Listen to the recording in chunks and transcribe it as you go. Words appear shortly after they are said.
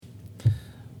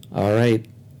All right,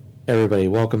 everybody,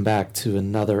 welcome back to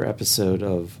another episode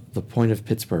of The Point of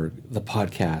Pittsburgh, the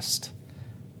podcast.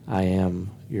 I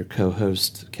am your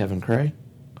co-host, Kevin Cray.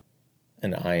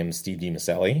 And I am Steve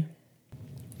DiMaselli.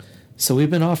 So we've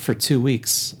been off for 2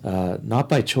 weeks, not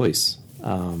by choice.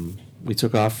 We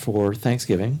took off for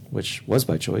Thanksgiving, which was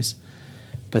by choice.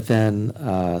 But then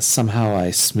somehow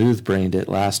I smooth-brained it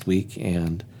last week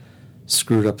and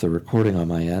screwed up the recording on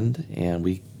my end,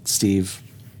 and Steve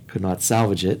could not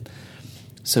salvage it.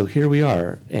 So here we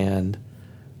are, and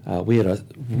we had a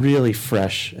really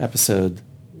fresh episode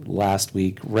last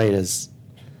week, it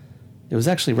was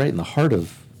actually right in the heart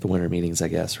of the winter meetings, I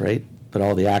guess, right? But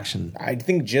all the action. I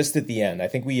think just at the end. I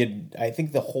think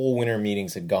the whole winter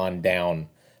meetings had gone down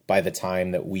by the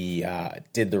time that we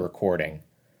did the recording.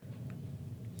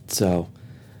 So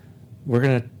we're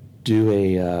going to do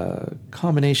a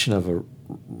combination of a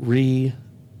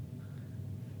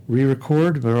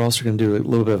re-record, but we're also going to do a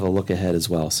little bit of a look ahead as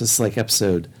well. So it's like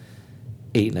episode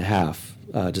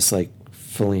 8.5, just like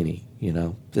Fellini, you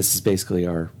know. This is basically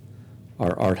our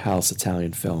art house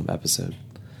Italian film episode.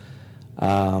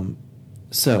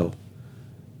 So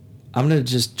I'm going to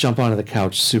just jump onto the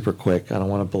couch super quick. I don't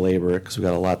want to belabor it because we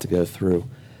got a lot to go through.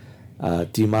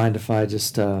 Do you mind if I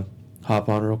just hop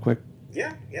on real quick?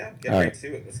 Yeah, get right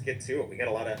to it. Let's get to it. We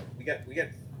got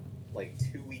like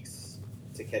 2 weeks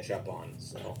to catch up on.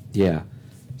 So yeah.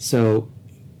 So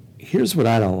here's what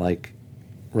I don't like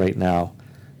right now: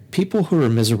 people who are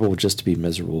miserable just to be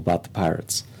miserable about the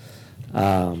Pirates.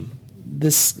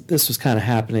 This was kind of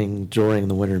happening during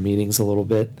the winter meetings a little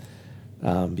bit,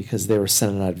 because they were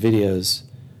sending out videos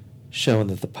showing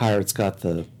that the Pirates got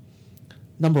the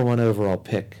number 1 overall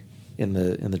pick in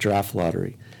the draft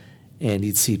lottery, and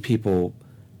you'd see people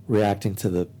reacting to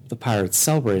the Pirates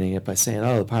celebrating it by saying,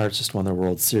 "Oh, the Pirates just won their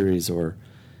World Series," or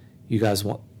 "You guys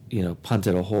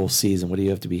punted a whole season. What do you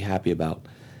have to be happy about?"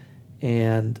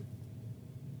 And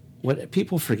what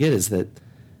people forget is that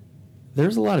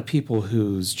there's a lot of people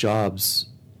whose jobs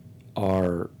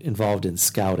are involved in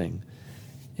scouting,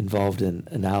 involved in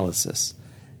analysis,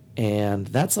 and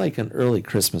that's like an early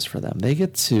Christmas for them. They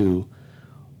get to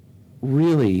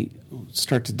really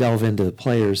start to delve into the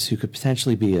players who could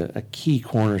potentially be a key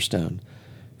cornerstone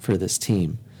for this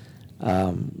team,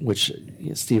 which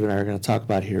Steve and I are going to talk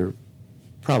about here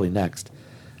probably next.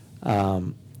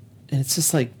 And it's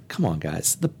just like, come on,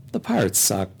 guys. The Pirates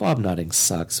suck. Bob Nutting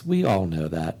sucks. We all know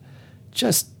that.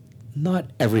 Just not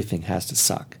everything has to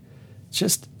suck.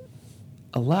 Just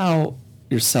allow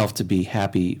yourself to be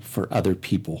happy for other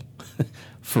people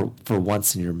for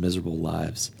once in your miserable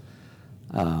lives.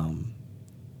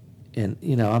 And,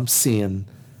 I'm seeing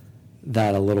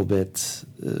that a little bit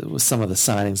with some of the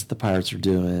signings that the Pirates are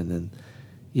doing. And,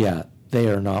 yeah, they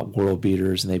are not world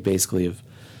beaters, and they basically have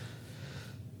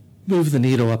moved the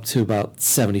needle up to about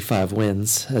 75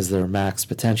 wins as their max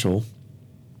potential.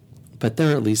 But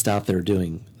they're at least out there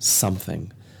doing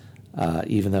something,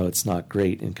 even though it's not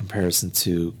great in comparison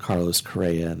to Carlos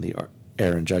Correa and the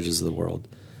Aaron Judges of the world.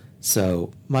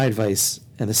 So my advice,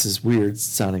 and this is weird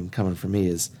sounding coming from me,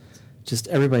 is just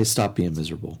everybody stop being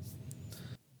miserable.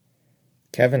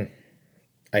 Kevin,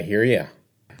 I hear ya.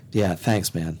 Yeah,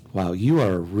 thanks, man. Wow, you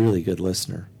are a really good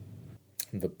listener.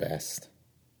 I'm the best.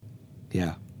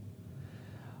 Yeah.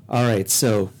 All right,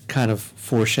 so kind of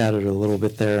foreshadowed a little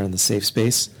bit there in the safe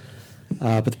space.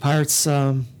 But the Pirates,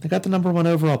 they got the number 1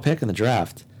 overall pick in the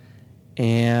draft.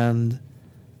 And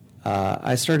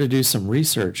I started to do some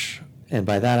research, and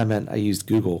by that I meant I used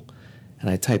Google, and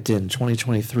I typed in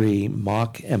 2023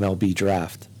 mock MLB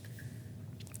draft.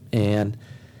 And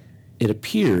it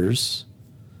appears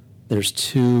there's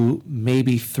 2,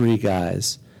 maybe 3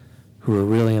 guys who are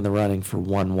really in the running for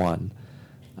 1-1.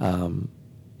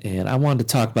 And I wanted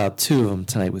to talk about 2 of them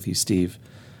tonight with you, Steve.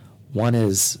 One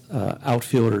is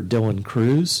outfielder Dylan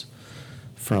Cruz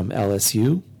from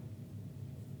LSU,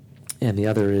 and the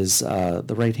other is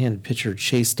the right-handed pitcher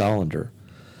Chase Hollander.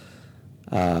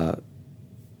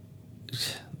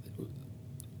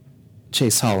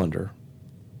 Chase Hollander.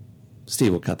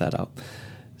 Steve will cut that out.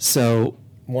 So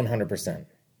 100%.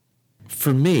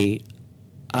 For me,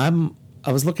 I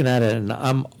was looking at it, and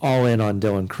I'm all in on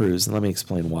Dylan Cruz, and let me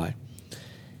explain why.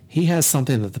 He has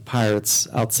something that the Pirates,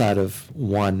 outside of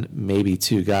 1, maybe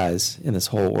 2 guys in this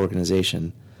whole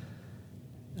organization,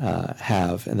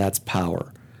 have, and that's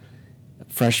power.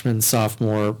 Freshman,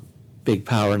 sophomore, big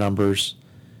power numbers,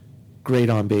 great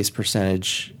on-base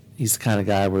percentage. He's the kind of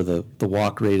guy where the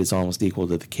walk rate is almost equal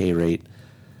to the K rate.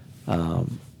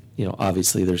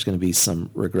 Obviously there's going to be some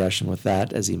regression with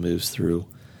that as he moves through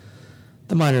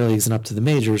the minor leagues and up to the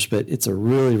majors, but it's a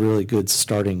really, really good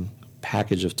starting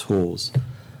package of tools.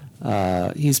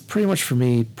 He's pretty much, for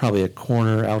me, probably a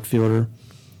corner outfielder.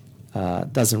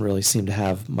 Doesn't really seem to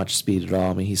have much speed at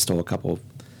all. I mean, he stole a couple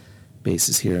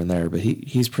bases here and there, but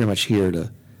he's pretty much here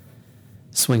to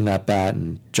swing that bat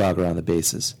and jog around the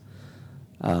bases.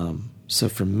 So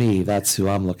for me, that's who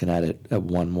I'm looking at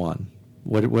 1-1.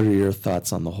 What are your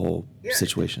thoughts on the whole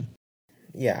situation?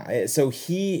 Yeah, so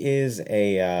he's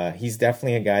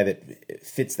definitely a guy that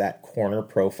fits that corner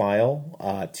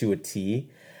profile to a T.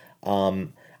 I've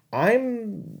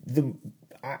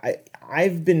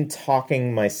been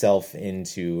talking myself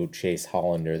into Chase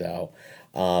Hollander, though.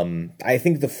 I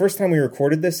think the first time we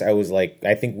recorded this, I was like,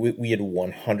 I think we had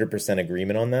 100%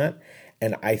 agreement on that.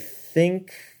 And I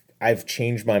think I've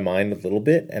changed my mind a little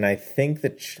bit. And I think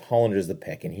that Hollander's the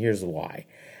pick. And here's why.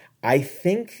 I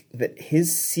think that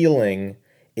his ceiling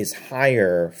is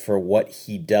higher for what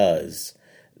he does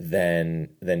than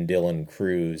Dylan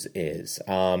Cruz is.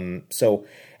 So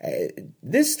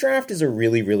this draft is a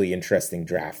really, really interesting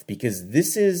draft because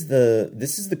this is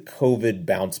the COVID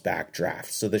bounce back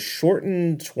draft. So the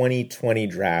shortened 2020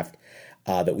 draft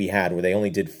that we had, where they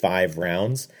only did 5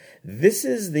 rounds. This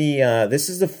is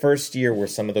the first year where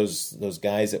some of those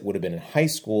guys that would have been in high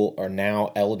school are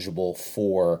now eligible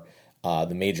for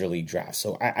the major league draft.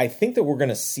 So I think that we're going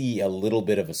to see a little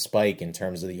bit of a spike in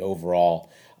terms of the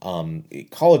overall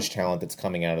college talent that's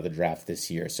coming out of the draft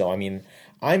this year. So I mean,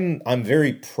 I'm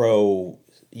very pro,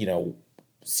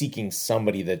 seeking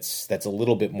somebody that's a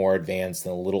little bit more advanced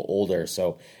and a little older.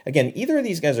 So again, either of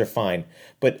these guys are fine,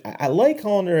 but I like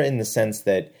Hollander in the sense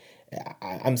that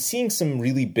I'm seeing some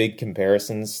really big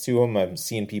comparisons to him. I'm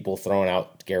seeing people throwing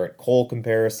out Garrett Cole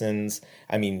comparisons.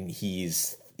 I mean,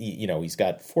 he's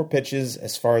got 4 pitches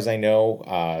as far as I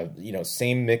know.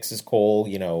 Same mix as Cole.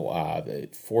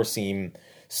 4-seam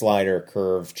slider,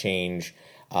 curve, change.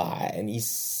 And he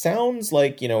sounds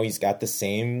like, he's got the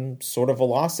same sort of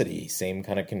velocity, same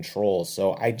kind of control.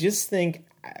 So I just think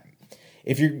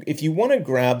if you want to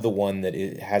grab the one that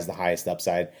has the highest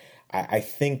upside, I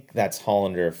think that's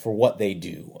Hollander for what they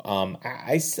do.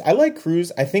 I like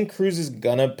Cruz. I think Cruz is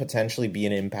gonna potentially be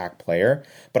an impact player,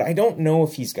 but I don't know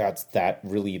if he's got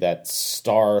that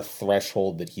star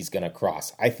threshold that he's gonna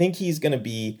cross. I think he's gonna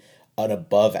be an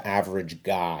above average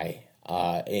guy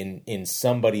in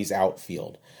somebody's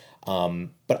outfield.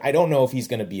 But I don't know if he's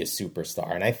going to be a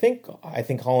superstar. And I think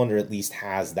Hollander at least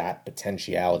has that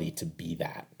potentiality to be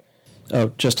that.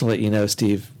 Oh, just to let you know,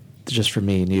 Steve, just for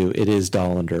me and you, it is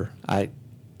Dollander. I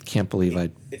can't believe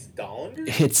It's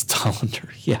Dollander? It's Dollander,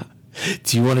 yeah.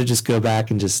 Do you want to just go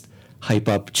back and just hype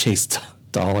up Chase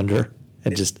Dollander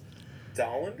and just...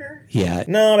 Dollander? Yeah.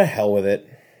 No, to hell with it.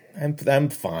 I'm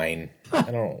fine.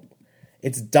 I don't...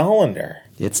 It's Dollander.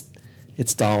 It's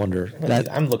Dollander.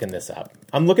 I'm looking this up.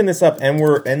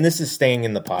 And this is staying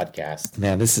in the podcast.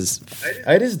 Man, this is...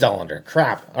 It is Dollander.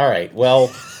 Crap. All right. Well,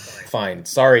 fine.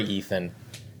 Sorry, Ethan.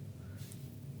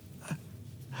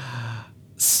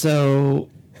 So,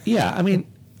 yeah, I mean,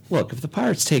 look, if the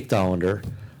Pirates take Dollander,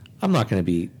 I'm not going to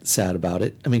be sad about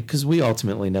it. I mean, because we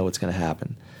ultimately know what's going to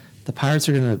happen. The Pirates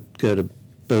are going to go to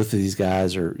both of these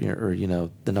guys or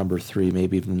the number 3,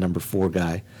 maybe even the number 4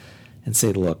 guy, and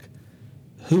say, look,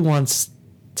 who wants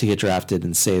to get drafted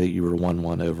and say that you were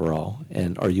 1-1 overall?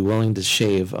 And are you willing to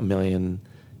shave $1 million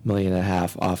and a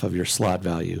half off of your slot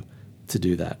value to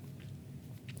do that?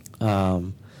 I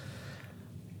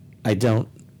don't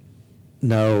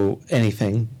know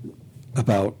anything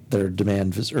about their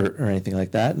demand or anything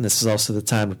like that. And this is also the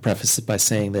time to preface it by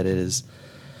saying that it is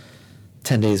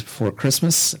 10 days before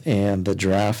Christmas and the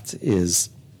draft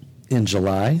is in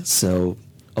July. So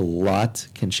a lot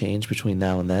can change between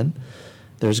now and then.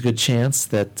 There's a good chance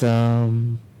that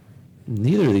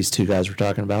neither of these 2 guys we're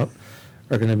talking about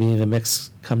are going to be in the mix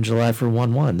come July for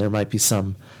 1-1. There might be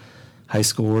some high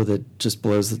schooler that just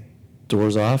blows the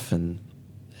doors off and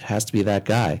it has to be that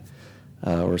guy.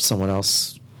 Or someone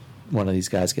else, one of these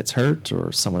guys gets hurt,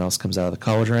 or someone else comes out of the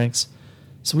college ranks.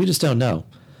 So we just don't know.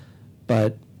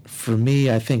 But for me,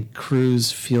 I think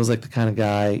Cruz feels like the kind of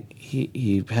guy,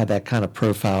 he had that kind of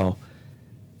profile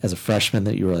as a freshman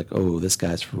that you were like, oh, this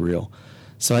guy's for real.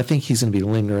 So I think he's going to be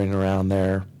lingering around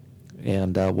there,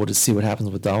 and we'll just see what happens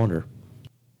with Dollander.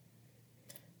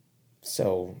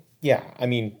 So, yeah, I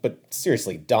mean, but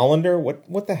seriously, Dollander,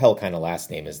 what the hell kind of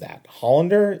last name is that?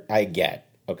 Hollander, I get,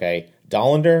 okay?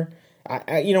 Dollander,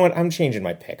 I you know what? I'm changing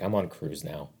my pick. I'm on Cruz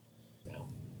now.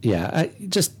 Yeah,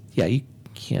 you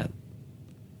can't.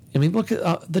 I mean, look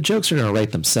at the jokes are going to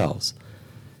write themselves.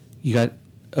 You got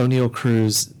O'Neal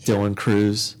Cruz, Dylan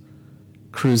Cruz.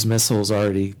 Cruise Missile's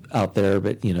already out there,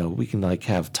 but we can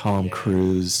have Tom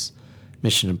Cruise,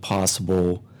 Mission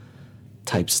Impossible,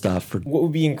 type stuff. What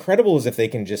would be incredible is if they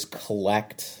can just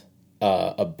collect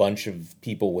a bunch of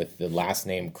people with the last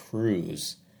name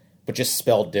Cruz, but just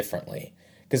spelled differently.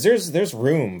 Because there's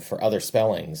room for other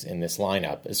spellings in this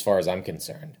lineup, as far as I'm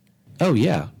concerned. Oh,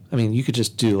 yeah. I mean, you could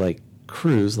just do, like,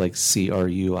 Cruz, like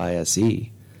Cruise.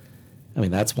 I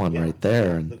mean, that's one right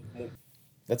there. And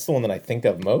that's the one that I think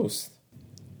of most.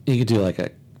 You could do,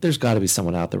 like, there's got to be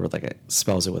someone out there with, like,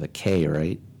 spells it with a K,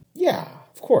 right? Yeah,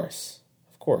 of course.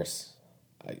 Of course.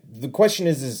 The question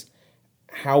is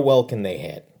how well can they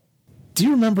hit? Do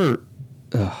you remember...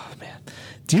 Oh, man.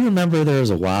 Do you remember there was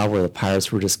a while where the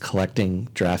Pirates were just collecting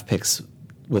draft picks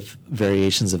with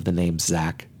variations of the name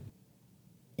Zach?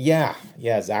 Yeah.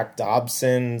 Zach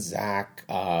Dobson, Zach,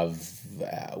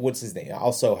 what's his name?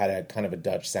 Also had a kind of a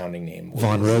Dutch-sounding name.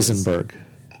 Von Rosenberg.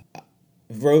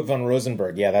 Von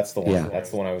Rosenberg, yeah, that's the one. Yeah. That's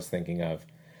the one I was thinking of.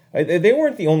 They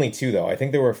weren't the only two, though. I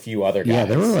think there were a few other guys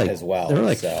as well. There were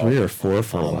like 3 or 4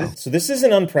 for a while. So this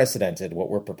isn't unprecedented, what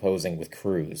we're proposing with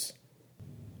Cruz.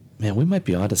 Man, we might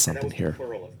be onto something here.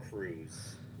 Plural of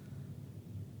Cruz.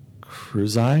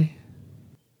 Cruzi?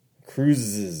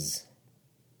 Cruises.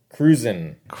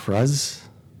 Cruisin'. Cruzes?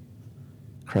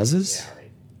 Yeah,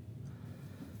 right.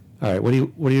 All right, where do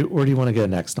you want to go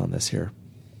next on this here?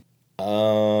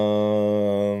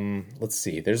 Let's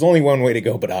see. There's only one way to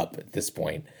go but up at this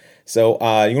point. So,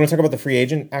 you want to talk about the free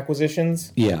agent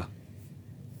acquisitions? Yeah.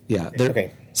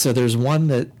 Okay. So there's one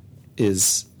that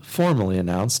is formally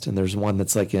announced, and there's one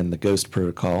that's like in the Ghost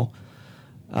Protocol.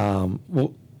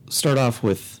 We'll start off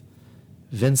with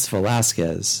Vince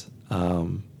Velasquez.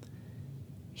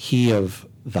 He of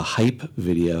the Hype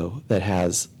video that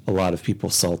has a lot of people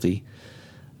salty.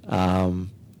 But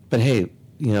hey,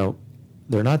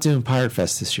 they're not doing Pirate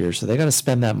Fest this year, so they got to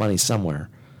spend that money somewhere.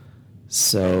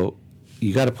 So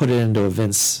you got to put it into a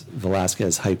Vince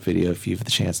Velasquez Hype video if you have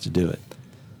the chance to do it.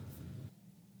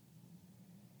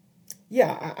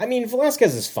 Yeah, I mean,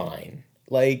 Velasquez is fine.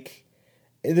 Like,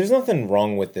 there's nothing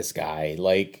wrong with this guy.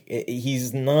 Like,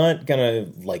 he's not gonna,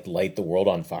 like, light the world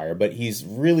on fire, but he's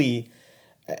really...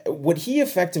 What he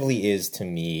effectively is, to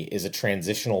me, is a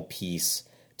transitional piece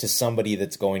to somebody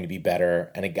that's going to be better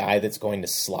and a guy that's going to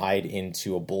slide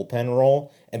into a bullpen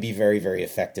role and be very, very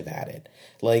effective at it.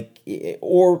 Like,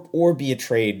 or be a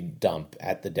trade dump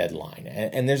at the deadline.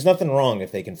 And there's nothing wrong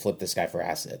if they can flip this guy for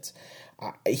assets.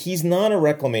 He's not a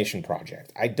reclamation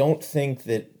project. I don't think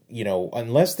that,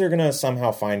 unless they're going to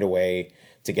somehow find a way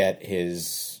to get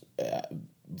his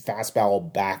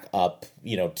fastball back up,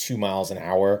 2 miles an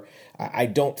hour, I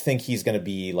don't think he's going to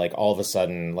be like all of a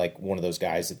sudden like one of those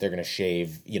guys that they're going to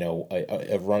shave,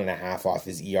 a run and a half off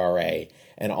his ERA,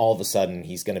 and all of a sudden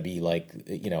he's going to be like,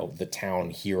 the town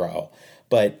hero.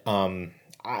 But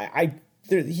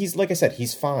he's, like I said,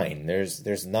 he's fine.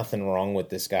 There's nothing wrong with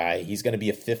this guy. He's going to be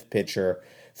a 5th pitcher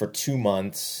for 2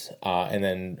 months, and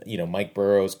then Mike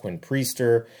Burrows, Quinn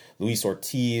Priester, Luis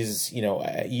Ortiz,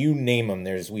 you name them.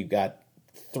 We've got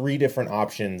 3 different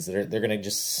options that they're going to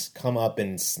just come up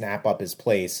and snap up his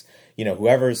place.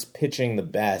 Whoever's pitching the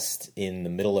best in the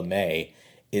middle of May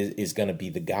is going to be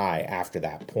the guy after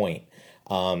that point.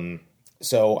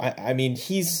 So I mean,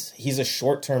 he's a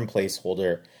short-term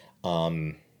placeholder.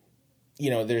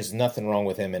 There's nothing wrong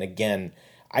with him. And again,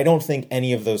 I don't think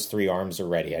any of those 3 arms are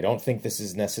ready. I don't think this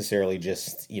is necessarily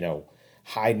just,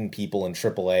 hiding people in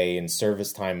AAA and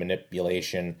service time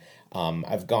manipulation.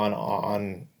 I've gone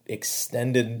on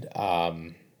extended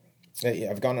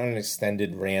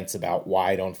rants about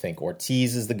why I don't think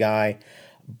Ortiz is the guy,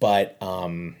 but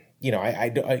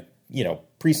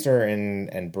Priester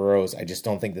and Burrows, I just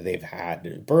don't think that they've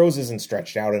had. Burrows isn't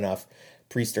stretched out enough.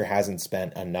 Priester hasn't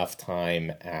spent enough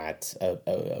time at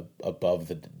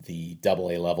above the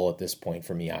AA level at this point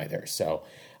for me either. So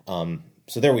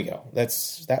there we go. That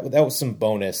was some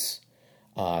bonus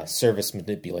service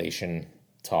manipulation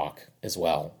talk as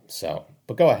well. So,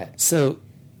 but go ahead. So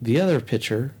the other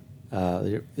pitcher,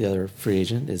 the other free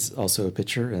agent is also a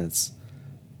pitcher, and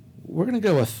we're going to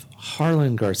go with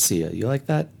Harlan Garcia. You like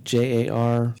that?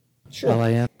 Jarlin?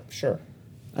 Sure.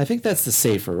 I think that's the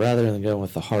safer, rather than going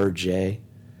with the hard J.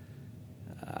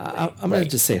 I'm going to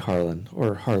just say Harlan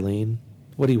or Harleen.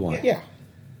 What do you want? Yeah.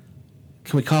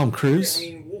 Can we call him Cruz?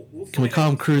 Can we call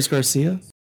him Cruz Garcia?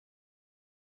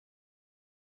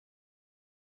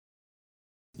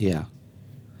 Yeah.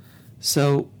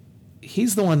 So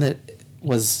he's the one that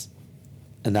was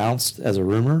announced as a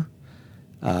rumor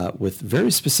with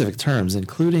very specific terms,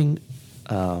 including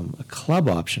a club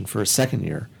option for a second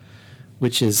year,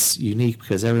 which is unique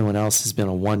because everyone else has been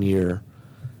a 1-year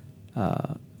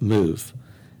move.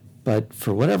 But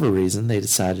for whatever reason, they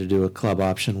decided to do a club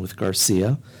option with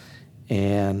Garcia,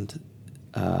 and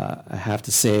I have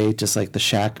to say, just like the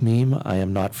Shaq meme, I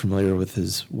am not familiar with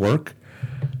his work.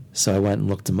 So I went and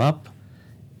looked him up,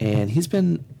 and he's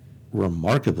been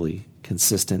remarkably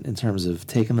consistent in terms of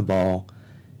taking the ball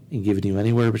and giving you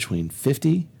anywhere between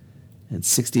 50 and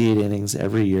 68 innings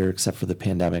every year, except for the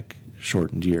pandemic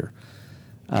shortened year.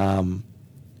 And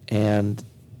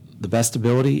the best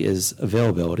ability is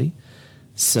availability.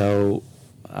 So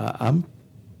I'm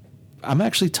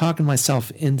actually talking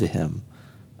myself into him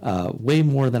way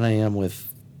more than I am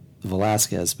with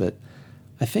Velasquez, but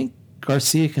I think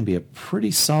Garcia can be a pretty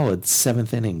solid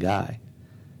seventh inning guy.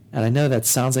 And I know that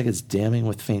sounds like it's damning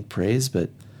with faint praise,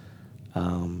 but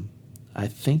I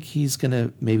think he's going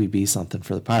to maybe be something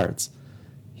for the Pirates.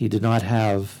 He did not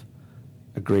have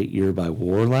a great year by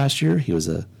WAR last year. He was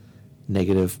a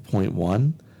negative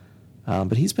 .1,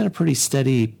 but he's been a pretty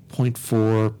steady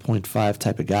 .4, .5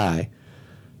 type of guy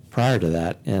prior to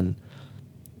that. And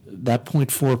that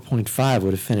 .4, .5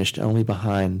 would have finished only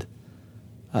behind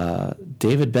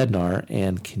David Bednar,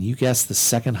 and can you guess the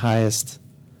second highest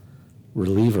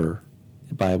reliever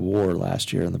by WAR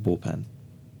last year in the bullpen?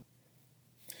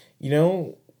 You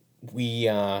know,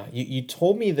 you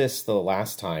told me this the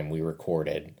last time we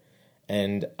recorded,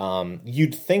 and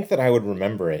you'd think that I would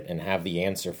remember it and have the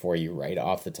answer for you right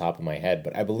off the top of my head,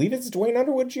 but I believe it's Dwayne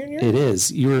Underwood Jr.? It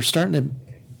is. You were starting to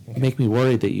make me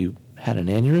worried that you had an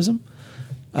aneurysm.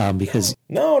 Because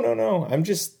no. I'm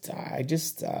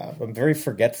very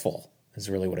forgetful is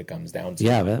really what it comes down to.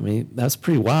 Yeah, but I mean, that's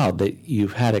pretty wild that you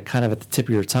had it kind of at the tip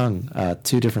of your tongue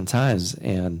 2 different times,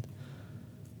 and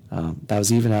that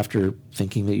was even after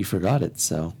thinking that you forgot it.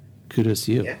 So kudos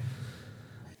to you. Yeah.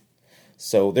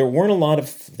 So there weren't a lot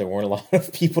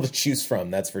of people to choose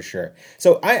from, that's for sure.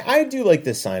 So I do like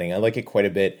this signing. I like it quite a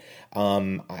bit.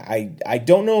 I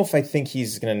don't know if I think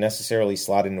he's going to necessarily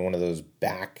slot into one of those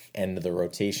back end of the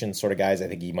rotation sort of guys. I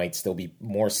think he might still be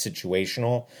more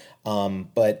situational.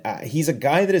 But he's a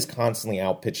guy that has constantly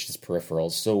outpitched his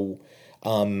peripherals. So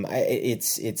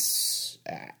it's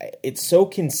so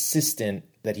consistent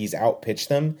that he's outpitched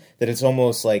them that it's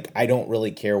almost like I don't really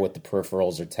care what the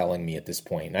peripherals are telling me at this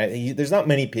point. There's not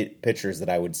many pitchers that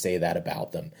I would say that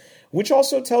about them, which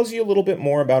also tells you a little bit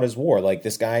more about his WAR. Like,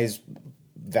 this guy's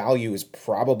value is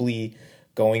probably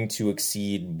going to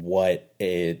exceed what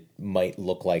it might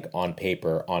look like on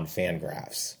paper on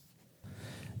Fangraphs.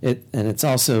 And it's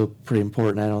also pretty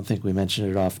important. I don't think we mentioned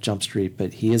it off Jump Street,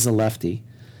 but he is a lefty,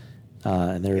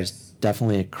 and there's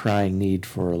definitely a crying need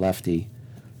for a lefty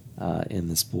in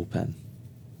this bullpen.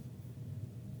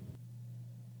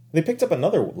 They picked up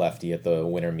another lefty at the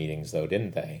winter meetings, though,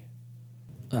 didn't they?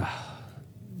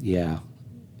 Yeah.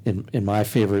 In my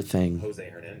favorite thing, Jose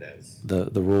Hernandez. The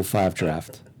Rule 5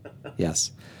 draft. Yes.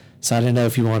 So I didn't know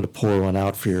if you wanted to pour one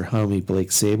out for your homie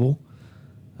Blake Sable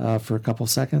for a couple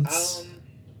seconds.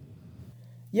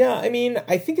 Yeah, I mean,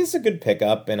 I think it's a good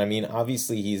pickup, and I mean,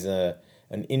 obviously he's an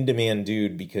in-demand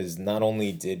dude because not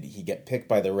only did he get picked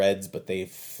by the Reds, but they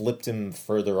flipped him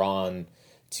further on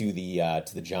to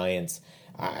the Giants.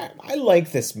 I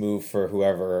like this move for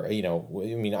whoever, I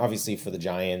mean, obviously for the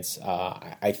Giants.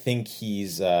 I think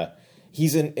he's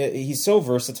so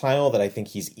versatile that I think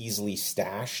he's easily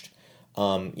stashed.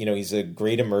 He's a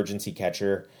great emergency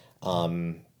catcher.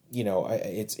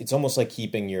 It's almost like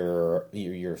keeping your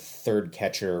third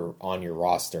catcher on your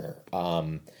roster.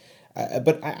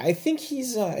 But I think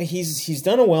he's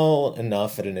done well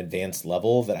enough at an advanced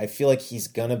level that I feel like he's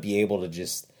gonna be able to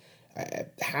just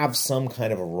have some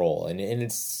kind of a role, and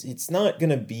it's not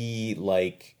gonna be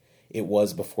like it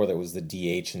was before there was the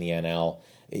DH in the NL.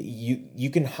 You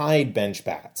can hide bench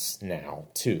bats now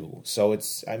too, so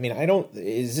is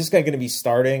this guy gonna be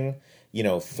starting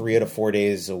 3 out of 4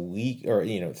 days a week, or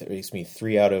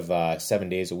 3 out of 7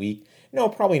 days a week? No,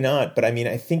 probably not. But I mean,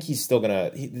 I think he's still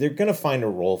they're gonna find a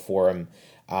role for him.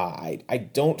 I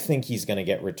don't think he's gonna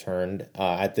get returned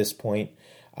at this point.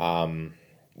 But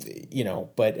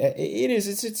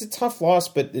it's a tough loss,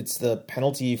 but it's the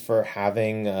penalty for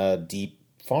having a deep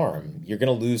farm. You're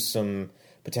gonna lose some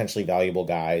potentially valuable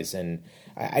guys, and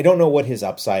I don't know what his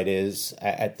upside is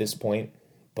at this point,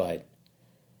 but.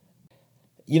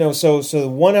 So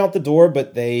one out the door,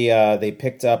 but they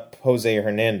picked up Jose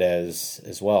Hernandez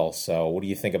as well. So what do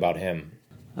you think about him?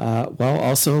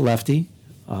 Also a lefty.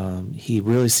 He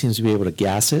really seems to be able to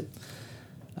gas it.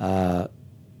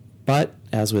 But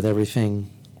as with everything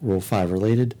Rule 5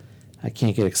 related, I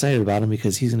can't get excited about him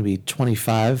because he's going to be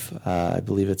 25. I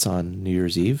believe it's on New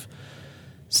Year's Eve.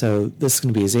 So this is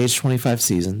going to be his age 25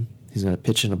 season. He's going to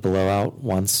pitch in a blowout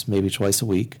once, maybe twice a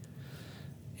week.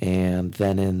 And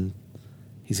then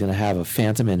he's going to have a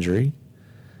phantom injury,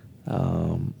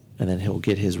 and then he'll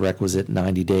get his requisite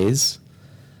 90 days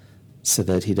so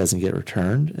that he doesn't get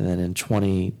returned. And then in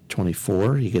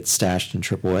 2024, he gets stashed in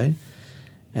AAA.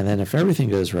 And then if everything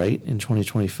goes right, in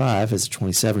 2025, as a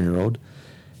 27-year-old,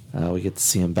 we get to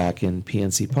see him back in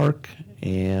PNC Park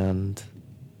and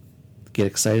get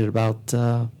excited about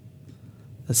a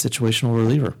situational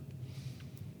reliever.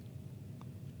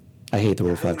 I hate the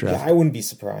Rule 5 draft. Yeah, I wouldn't be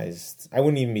surprised. I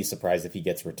wouldn't even be surprised if he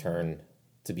gets returned,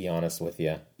 to be honest with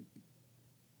you.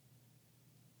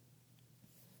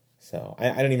 So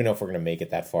I don't even know if we're going to make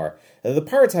it that far. The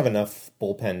Pirates have enough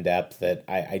bullpen depth that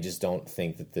I just don't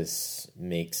think that this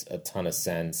makes a ton of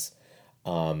sense.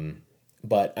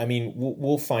 But, I mean,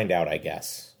 we'll find out, I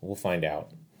guess. We'll find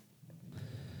out.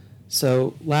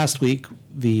 So last week,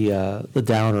 the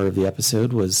downer of the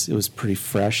episode was it was pretty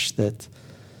fresh that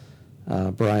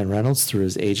Brian Reynolds, through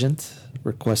his agent,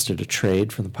 requested a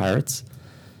trade from the Pirates.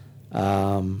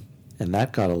 And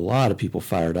that got a lot of people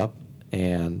fired up.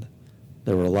 And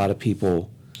there were a lot of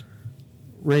people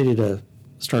ready to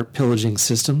start pillaging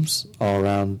systems all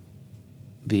around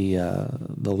the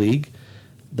league.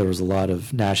 There was a lot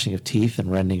of gnashing of teeth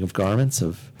and rending of garments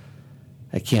of,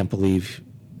 I can't believe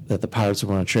that the Pirates are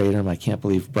going to trade him. I can't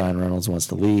believe Brian Reynolds wants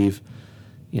to leave.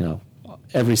 You know,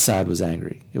 every side was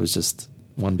angry. It was just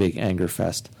one big anger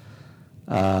fest.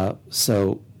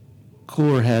 So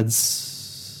cooler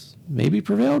heads maybe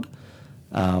prevailed.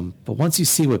 But once you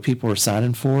see what people are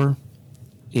signing for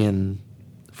in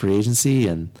free agency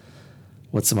and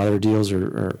what some other deals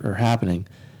are happening,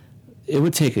 it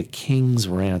would take a king's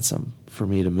ransom for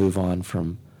me to move on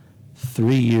from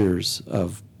 3 years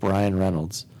of Brian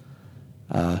Reynolds,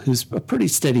 who's a pretty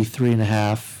steady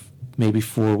 3.5, maybe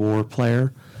 4 WAR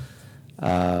player.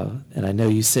 And I know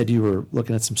you said you were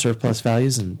looking at some surplus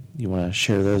values and you want to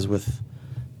share those with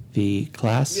the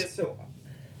class. Yeah,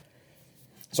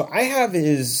 so I have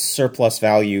his surplus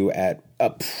value at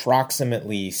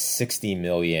approximately $60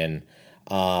 million.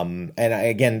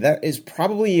 Again, that is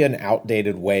probably an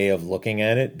outdated way of looking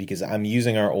at it because I'm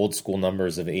using our old school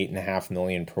numbers of $8.5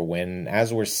 million per win.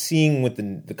 As we're seeing with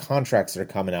the contracts that are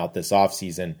coming out this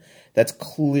offseason, that's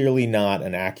clearly not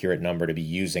an accurate number to be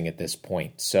using at this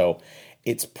point. So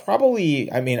it's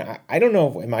probably, I mean, I don't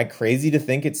know, am I crazy to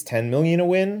think it's $10 million a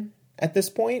win at this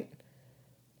point?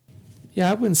 Yeah,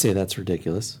 I wouldn't say that's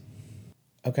ridiculous.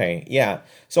 Okay, yeah.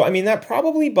 So, I mean, that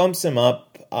probably bumps him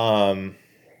up.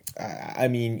 I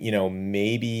mean, you know,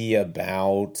 maybe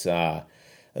about, let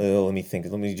me think.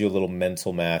 Let me do a little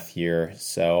mental math here.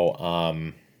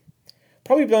 So,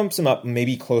 probably bumps him up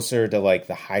maybe closer to like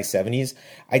the high 70s.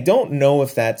 I don't know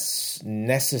if that's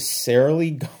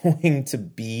necessarily going to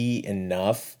be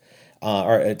enough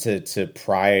or to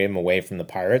pry him away from the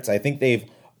Pirates. I think they've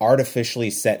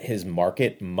artificially set his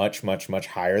market much, much, much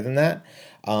higher than that.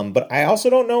 But I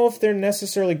also don't know if they're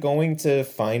necessarily going to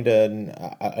find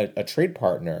a trade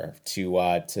partner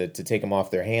to take him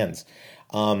off their hands.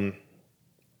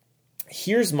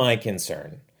 Here's my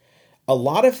concern. A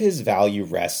lot of his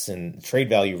trade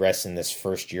value rests in this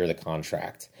first year of the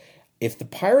contract. If the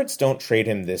Pirates don't trade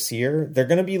him this year, they're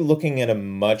going to be looking at a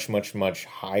much, much, much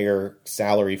higher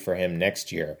salary for him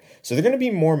next year. So they're going to be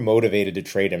more motivated to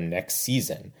trade him next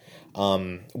season,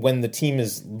 when the team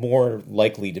is more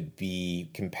likely to be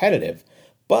competitive.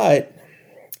 But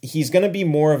he's going to be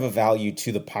more of a value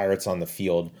to the Pirates on the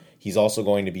field. He's also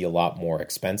going to be a lot more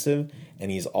expensive, and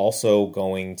he's also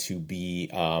going to be,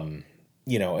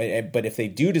 but if they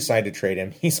do decide to trade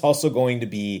him, he's also going to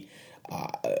be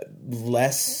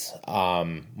less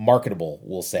marketable,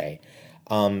 we'll say.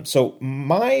 So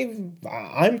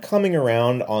I'm coming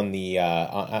around on the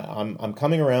I'm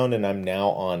coming around, and I'm now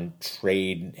on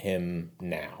trade him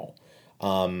now.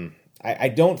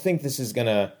 I don't think this isn't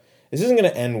gonna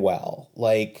end well.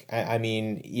 Like I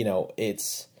mean, you know,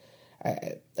 it's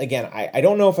I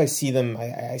don't know if I see them.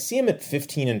 I see him at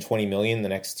 15 and 20 million the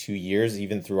next 2 years,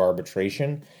 even through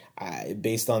arbitration.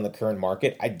 Based on the current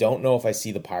market, I don't know if I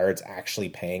see the Pirates actually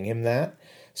paying him that.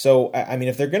 So, I mean,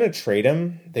 if they're going to trade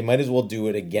him, they might as well do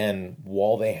it again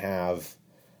while they have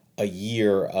a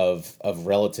year of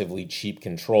relatively cheap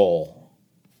control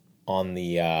on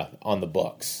the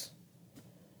books.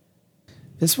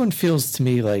 This one feels to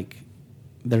me like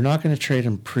they're not going to trade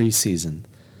him preseason,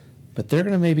 but they're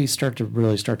going to maybe start to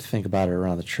think about it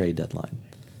around the trade deadline.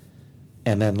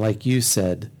 And then, like you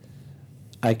said,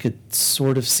 I could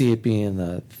sort of see it being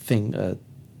a thing,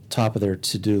 top of their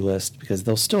to-do list, because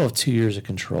they'll still have 2 years of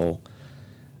control.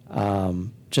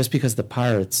 Just because the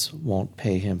Pirates won't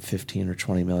pay him 15 or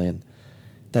 20 million,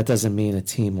 that doesn't mean a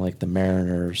team like the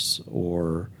Mariners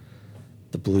or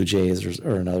the Blue Jays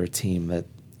or another team that,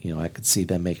 you know, I could see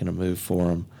them making a move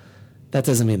for him. That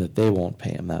doesn't mean that they won't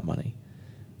pay him that money.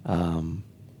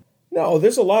 No,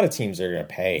 there's a lot of teams that are going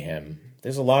to pay him.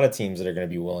 There's a lot of teams that are going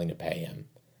to be willing to pay him.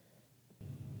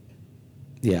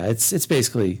 Yeah, it's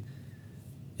basically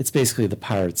the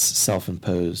Pirates'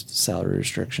 self-imposed salary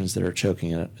restrictions that are choking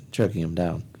him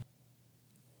down.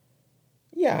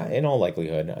 Yeah, in all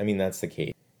likelihood. I mean, that's the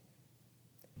case.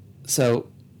 So,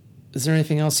 is there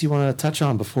anything else you want to touch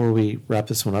on before we wrap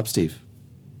this one up, Steve?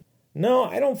 No,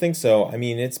 I don't think so. I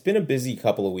mean, it's been a busy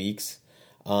couple of weeks.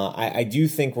 I do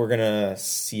think we're gonna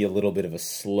see a little bit of a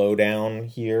slowdown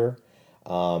here,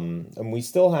 and we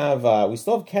still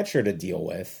have catcher to deal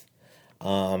with.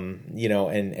 And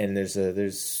there's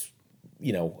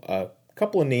a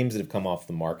couple of names that have come off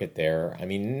the market there. I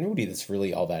mean, nobody that's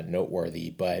really all that noteworthy,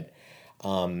 but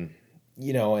and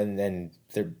then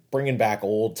they're bringing back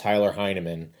old Tyler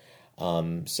Heineman.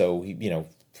 So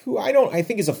who I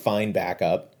think is a fine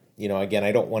backup. Again,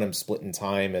 I don't want him splitting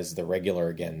time as the regular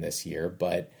again this year,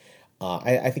 but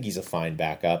I think he's a fine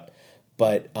backup.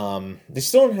 But they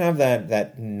still don't have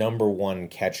that number one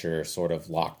catcher sort of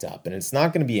locked up, and it's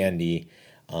not going to be Endy.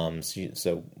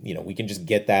 So we can just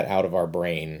get that out of our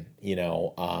brain.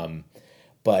 I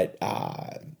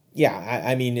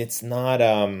mean, it's not.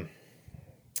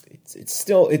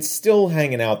 It's still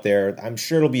hanging out there. I'm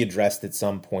sure it'll be addressed at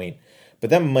some point. But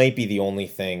that might be the only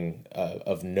thing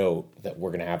of note that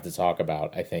we're going to have to talk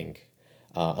about, I think,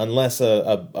 unless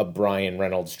a Brian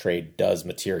Reynolds trade does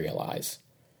materialize.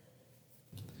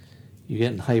 You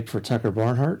getting hyped for Tucker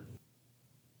Barnhart?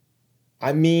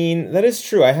 I mean, that is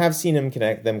true. I have seen them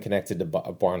connected to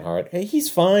Barnhart. Hey, he's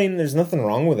fine. There's nothing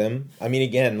wrong with him. I mean,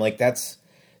 again, like that's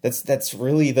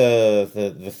really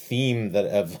the theme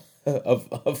that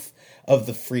of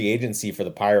the free agency for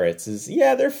the Pirates is,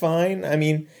 yeah, they're fine. I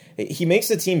mean, he makes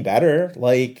the team better.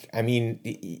 Like, I mean,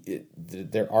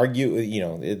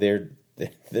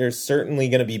 they're certainly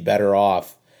going to be better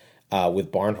off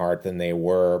with Barnhart than they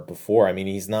were before. I mean,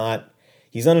 he's not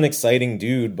an exciting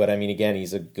dude, but I mean, again,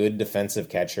 he's a good defensive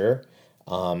catcher.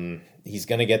 He's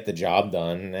going to get the job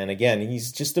done. And again,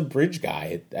 he's just a bridge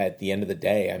guy at the end of the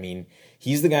day. I mean,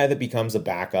 he's the guy that becomes a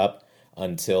backup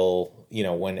until,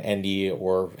 when Endy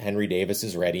or Henry Davis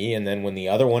is ready. And then when the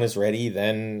other one is ready,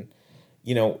 then,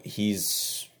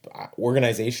 he's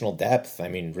organizational depth. I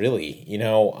mean, really,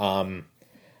 I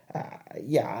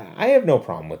have no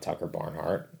problem with Tucker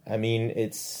Barnhart. I mean,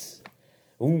 it's,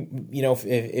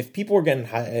 if people were getting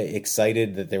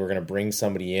excited that they were going to bring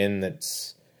somebody in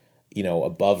that's,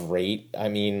 above rate, I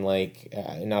mean, like,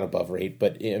 not above rate,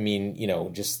 but I mean,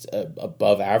 just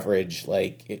above average,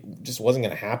 like, it just wasn't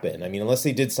going to happen. I mean, unless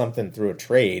they did something through a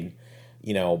trade,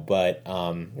 but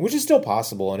which is still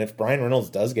possible. And if Brian Reynolds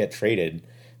does get traded,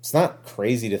 it's not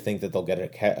crazy to think that they'll get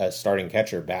a starting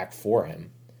catcher back for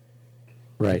him.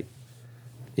 Right.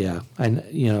 Yeah.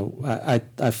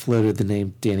 I floated the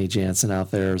name Danny Jansen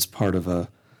out there as part of a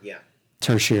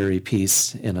tertiary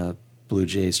piece in a Blue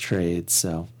Jays trade.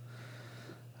 So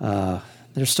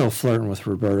they're still flirting with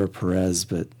Roberto Perez,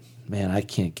 but man, I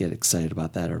can't get excited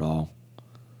about that at all.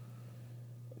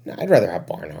 No, I'd rather have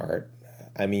Barnhart.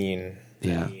 I mean,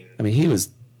 he was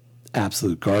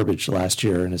absolute garbage last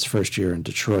year in his first year in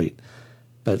Detroit.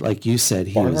 But like you said,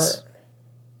 he was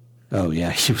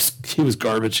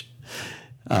garbage.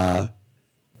 But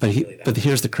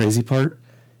here's the crazy part: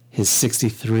 his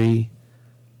 63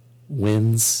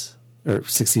 wins or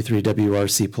 63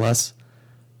 WRC plus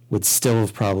would still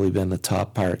have probably been the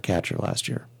top Pirate catcher last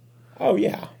year. Oh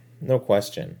yeah, no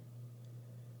question.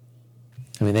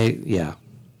 I mean,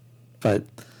 but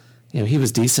he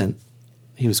was decent.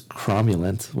 He was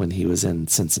cromulent when he was in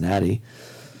Cincinnati.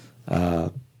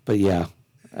 But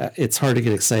it's hard to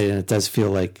get excited, and it does feel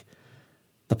like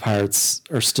the Pirates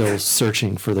are still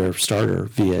searching for their starter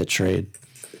via a trade.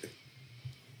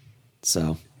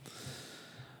 So,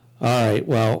 all right.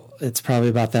 Well, it's probably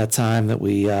about that time that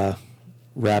we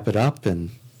wrap it up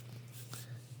and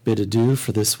bid adieu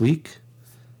for this week.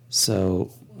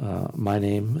 So, my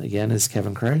name, again, is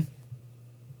Kevin Cray.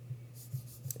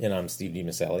 And I'm Steve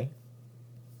DiMaselli.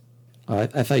 I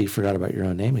thought you forgot about your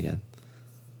own name again.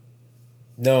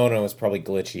 No, it's probably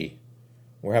glitchy.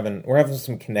 We're having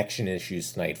some connection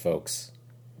issues tonight, folks.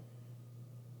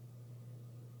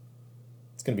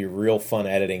 It's going to be real fun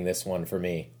editing this one for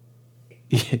me.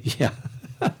 Yeah.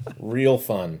 Real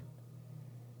fun.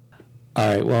 All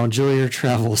right, well, enjoy your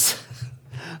travels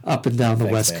up and down the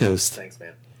West man. Coast. Thanks,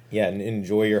 man. Yeah, and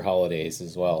enjoy your holidays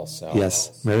as well. So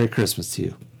yes, Merry Christmas to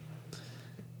you.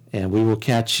 And we will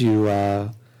catch you,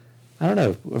 I don't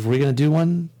know, are we going to do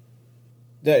one?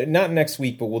 Not next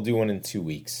week, but we'll do one in 2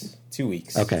 weeks. 2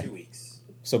 weeks. Okay. 2 weeks.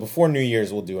 So before New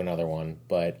Year's, we'll do another one.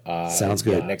 But sounds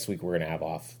good. Next week, we're going to have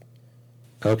off.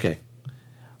 Okay.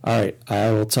 All right.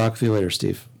 I will talk with you later,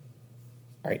 Steve.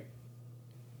 All right.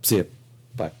 See you.